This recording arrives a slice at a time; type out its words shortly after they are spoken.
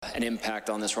an impact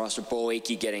on this roster. Bo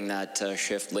Akey getting that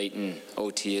shift late in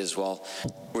OT as well.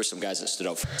 Who were some guys that stood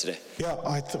out for today?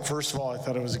 Yeah, first of all, I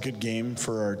thought it was a good game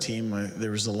for our team.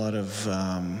 There was a lot of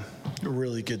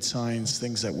really good signs,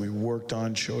 things that we worked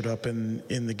on showed up in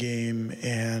the game,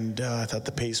 and I thought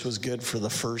the pace was good for the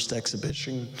first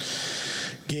exhibition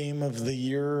game of the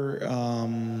year.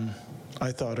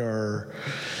 I thought our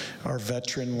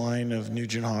veteran line of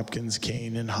Nugent Hopkins,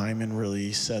 Kane, and Hyman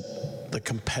really set the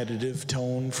competitive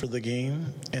tone for the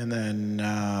game. And then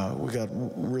we got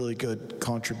really good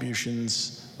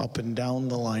contributions up and down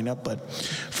the lineup. But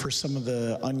for some of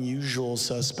the unusual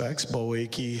suspects, Bo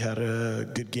Akey had a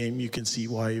good game. You can see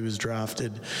why he was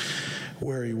drafted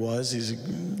where he was.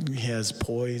 He has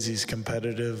poise. He's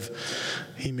competitive.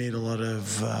 He made a lot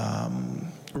of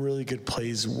really good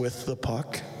plays with the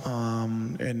puck,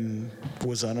 and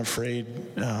was unafraid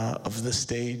of the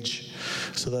stage.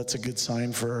 So that's a good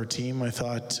sign for our team. I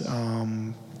thought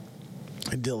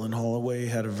Dylan Holloway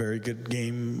had a very good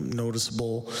game,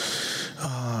 noticeable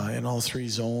in all three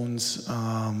zones.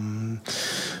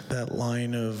 That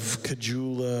line of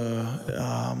Kajula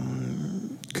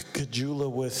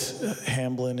with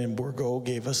Hamblin and Bourgault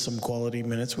gave us some quality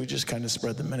minutes. We just kind of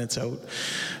spread the minutes out,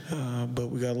 but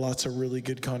we got lots of really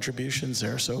good contributions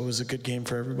there, so it was a good game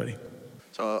for everybody.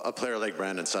 So a player like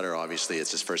Brandon Sutter, obviously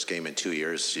it's his first game in 2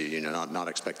 years. You're not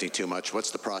expecting too much.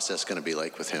 What's the process going to be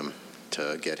like with him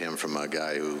to get him from a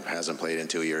guy who hasn't played in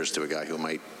 2 years to a guy who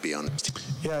might be on this team?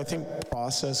 Yeah, I think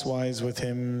process-wise with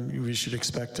him, we should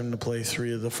expect him to play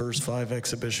 3 of the first 5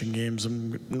 exhibition games.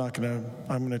 I'm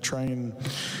gonna try and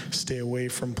stay away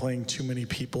from playing too many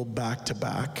people back to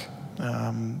back.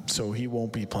 So he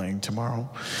won't be playing tomorrow.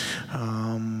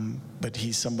 But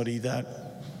he's somebody that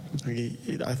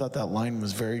I thought that line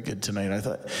was very good tonight. I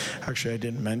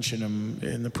didn't mention him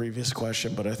in the previous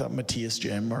question, but I thought Matthias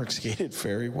Janmark skated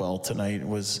very well tonight.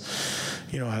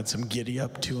 Had some giddy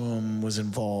up to him, was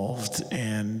involved,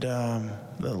 and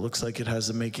that looks like it has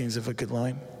the makings of a good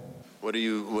line. What are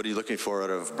you looking for out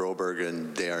of Broberg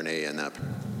and Desharnais in that?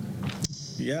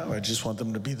 Yeah, I just want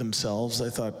them to be themselves. I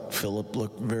thought Philip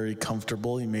looked very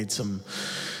comfortable. He made some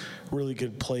really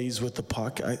good plays with the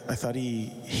puck. I thought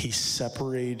he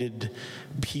separated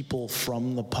people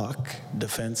from the puck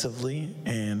defensively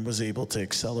and was able to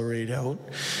accelerate out.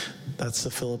 That's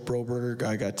the Philip Broberg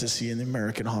I got to see in the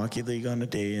American Hockey League on a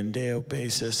day in, day out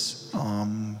basis.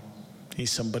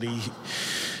 He's somebody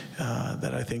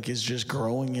that I think is just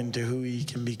growing into who he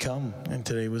can become, and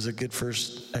today was a good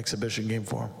first exhibition game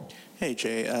for him. Hey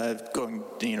Jay,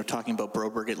 talking about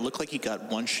Broberg, it looked like he got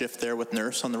one shift there with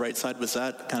Nurse on the right side. Was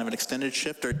that kind of an extended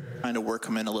shift, or trying to work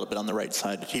him in a little bit on the right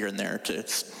side here and there to,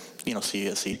 see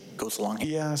as he goes along?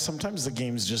 Yeah, sometimes the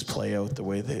games just play out the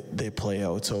way they play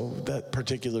out. So that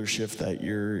particular shift that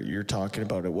you're talking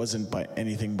about, it wasn't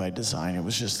anything by design. It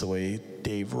was just the way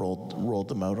Dave rolled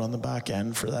them out on the back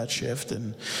end for that shift,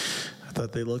 and I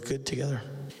thought they looked good together.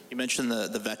 You mentioned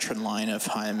the veteran line of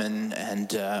Hyman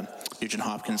and Nugent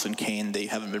Hopkins and Kane. They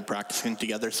haven't been practicing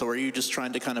together. So are you just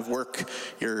trying to kind of work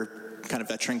your kind of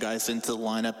veteran guys into the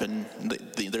lineup, and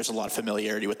there's a lot of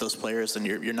familiarity with those players, and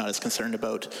you're not as concerned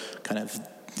about kind of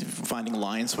finding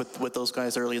lines with those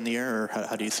guys early in the year, or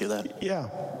how do you see that? Yeah,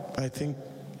 I think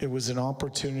it was an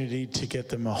opportunity to get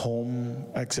them a home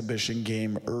exhibition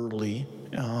game early.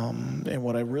 And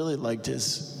what I really liked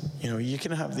is, you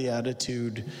can have the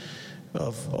attitude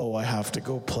of, I have to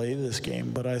go play this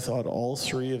game. But I thought all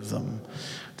 3 of them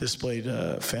displayed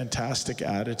a fantastic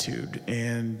attitude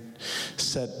and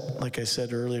set, like I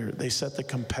said earlier, they set the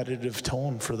competitive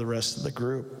tone for the rest of the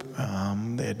group.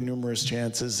 They had numerous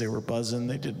chances. They were buzzing.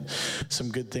 They did some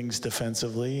good things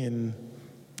defensively, and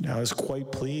I was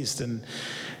quite pleased. And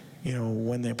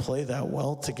when they play that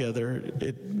well together,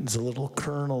 it's a little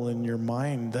kernel in your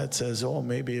mind that says,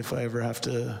 maybe if I ever have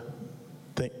to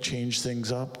change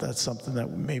things up, that's something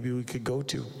that maybe we could go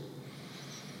to.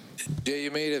 Yeah, you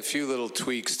made a few little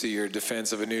tweaks to your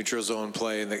defensive and neutral zone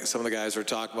play, and some of the guys were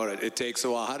talking about it. It takes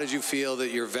a while. How did you feel that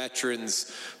your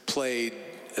veterans played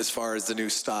as far as the new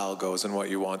style goes and what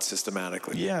you want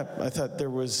systematically? Yeah, I thought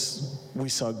we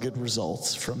saw good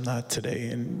results from that today.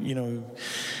 And,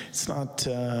 it's not,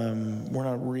 we're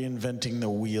not reinventing the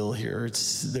wheel here.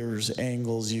 There's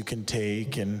angles you can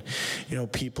take, and,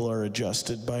 people are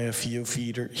adjusted by a few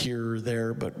feet here or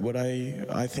there. But what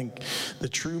I think the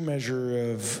true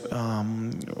measure of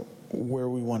where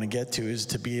we want to get to is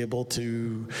to be able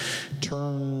to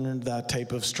turn that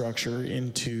type of structure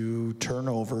into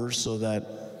turnovers so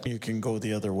that you can go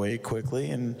the other way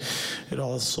quickly, and it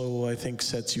also, I think,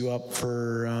 sets you up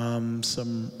for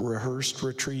some rehearsed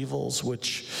retrievals,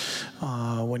 which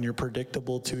when you're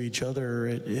predictable to each other,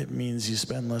 it means you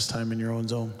spend less time in your own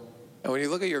zone. And when you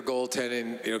look at your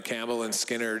goaltending, Campbell and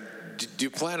Skinner, do you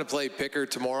plan to play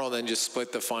Pickard tomorrow and then just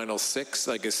split the final 6?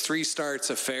 Like, is 3 starts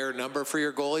a fair number for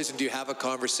your goalies? And do you have a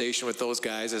conversation with those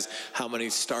guys as how many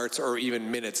starts or even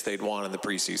minutes they'd want in the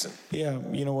preseason? Yeah,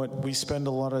 you know what? We spend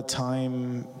a lot of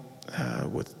time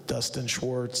with Dustin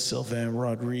Schwartz, Sylvain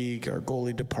Rodrigue, our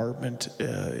goalie department,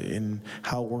 in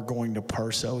how we're going to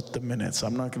parse out the minutes.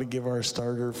 I'm not going to give our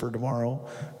starter for tomorrow.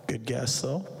 Good guess,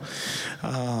 though.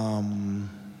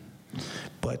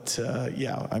 But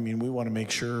yeah, I mean, we want to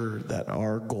make sure that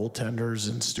our goaltenders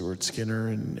and Stuart Skinner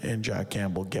and Jack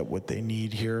Campbell get what they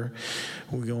need here.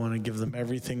 We want to give them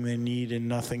everything they need and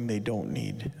nothing they don't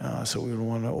need. So we don't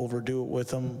want to overdo it with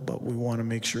them, but we want to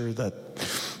make sure that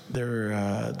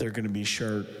they're going to be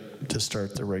sharp to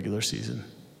start the regular season.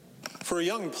 For a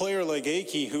young player like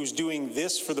Akey, who's doing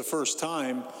this for the first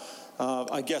time,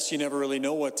 I guess you never really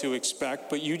know what to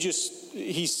expect, but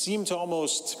he seemed to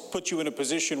almost put you in a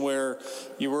position where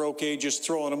you were okay just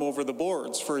throwing him over the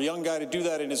boards. For a young guy to do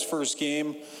that in his first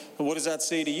game, what does that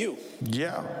say to you?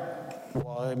 Yeah.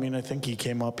 Well, I mean, I think he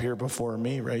came up here before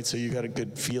me, right? So you got a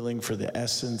good feeling for the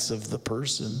essence of the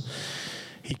person.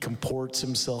 He comports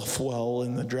himself well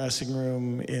in the dressing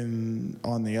room,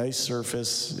 on the ice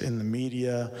surface, in the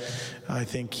media. I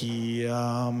think he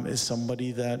is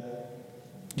somebody that,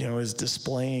 you know, is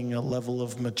displaying a level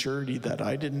of maturity that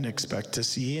I didn't expect to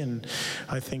see. And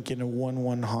I think in a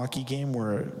 1-1 hockey game,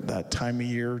 where that time of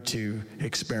year to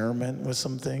experiment with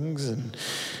some things, and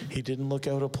he didn't look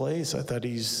out of place. I thought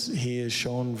he has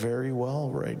shown very well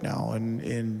right now,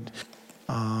 and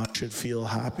should feel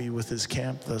happy with his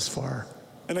camp thus far.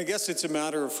 And I guess it's a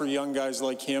matter of, for young guys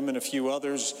like him and a few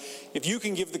others, if you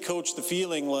can give the coach the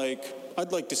feeling like,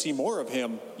 I'd like to see more of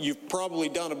him, you've probably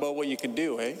done about what you can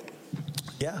do, eh?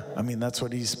 Yeah, I mean, that's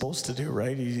what he's supposed to do,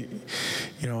 right?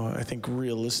 I think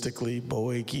realistically, Bo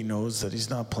Akey knows that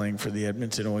he's not playing for the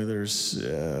Edmonton Oilers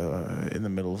in the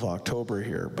middle of October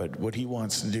here, but what he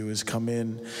wants to do is come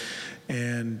in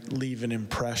and leave an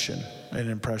impression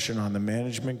on the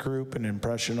management group, an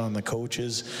impression on the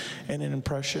coaches, and an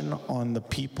impression on the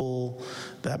people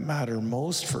that matter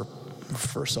most for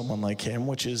someone like him,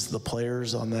 which is the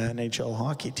players on the NHL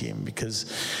hockey team, because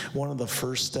one of the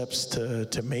first steps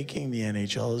to making the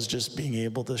NHL is just being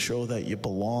able to show that you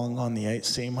belong on the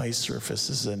same ice surface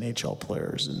as NHL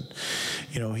players. And,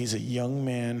 you know, he's a young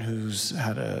man who's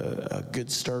had a good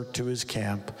start to his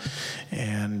camp,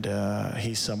 and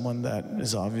he's someone that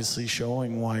is obviously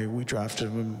showing why we drafted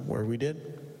him where we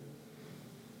did.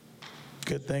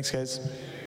 Good, thanks, guys.